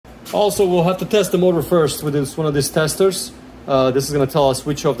Also, we'll have to test the motor first with one of these testers. This is going to tell us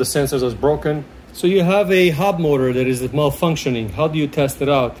which of the sensors is broken. So you have a hub motor that is malfunctioning. How do you test it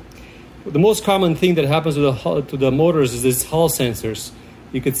out? The most common thing that happens to the motors is these Hall sensors.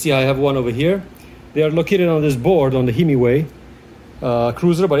 You can see I have one over here. They are located on this board on the Hemiway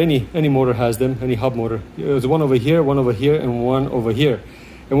cruiser, but any motor has them, any hub motor. There's one over here, and one over here.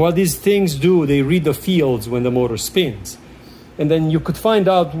 And what these things do, they read the fields when the motor spins. And then you could find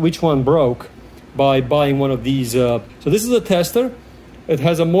out which one broke by buying one of these. So this is a tester. It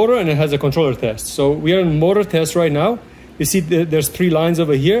has a motor and it has a controller test. So we are in motor test right now. You see there's 3 lines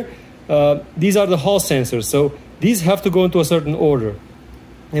over here. These are the Hall sensors. So these have to go into a certain order.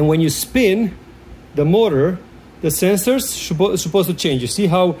 And when you spin the motor, the sensors supposed to change. You see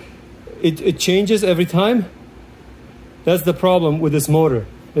how it changes every time? That's the problem with this motor,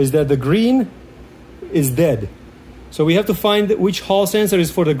 is that the green is dead. So we have to find which Hall sensor is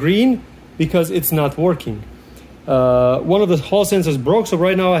for the green because it's not working. One of the Hall sensors broke, so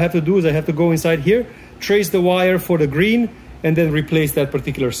right now I have to go inside here, trace the wire for the green, and then replace that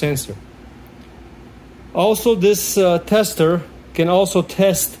particular sensor. Also, this tester can also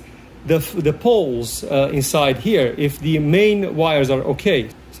test the poles inside here if the main wires are okay.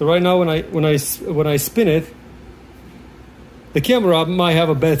 So right now when I spin it, the camera might have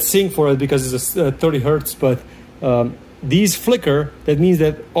a bad sync for it because it's 30 hertz, but these flicker. That means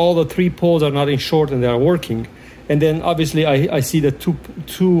that all the 3 poles are not in short and they are working. And then obviously I see the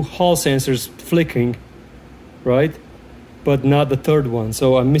two Hall sensors flickering, right? But not the third one.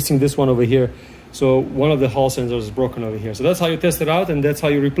 So I'm missing this one over here. So one of the Hall sensors is broken over here. So that's how you test it out, and that's how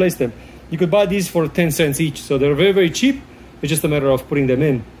you replace them. You could buy these for 10 cents each. So they're very, very cheap. It's just a matter of putting them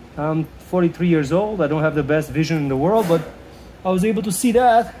in. I'm 43 years old. I don't have the best vision in the world, but I was able to see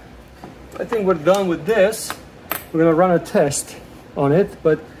that. I think we're done with this. We're gonna run a test on it,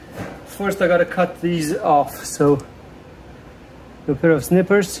 but first I gotta cut these off. So a pair of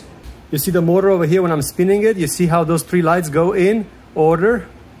snippers. You see the motor over here when I'm spinning it? You see how those 3 lights go in order?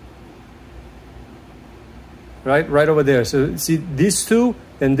 Right over there. So see these 2,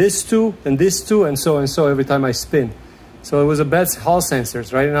 and this 2, and this 2, and so every time I spin. So it was a bad Hall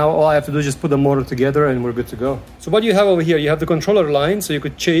sensors. Right now all I have to do is just put the motor together and we're good to go. So what you have over here, you have the controller line, so you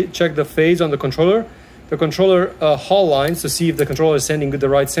could check the phase on the controller. The controller Hall lines to see if the controller is sending the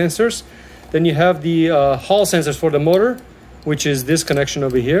right sensors. Then you have the Hall sensors for the motor, which is this connection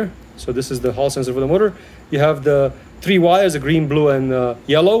over here. So this is the Hall sensor for the motor. You have the 3 wires, the green, blue, and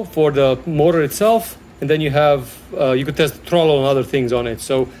yellow for the motor itself. And then you have, you could test throttle and other things on it.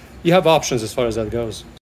 So you have options as far as that goes.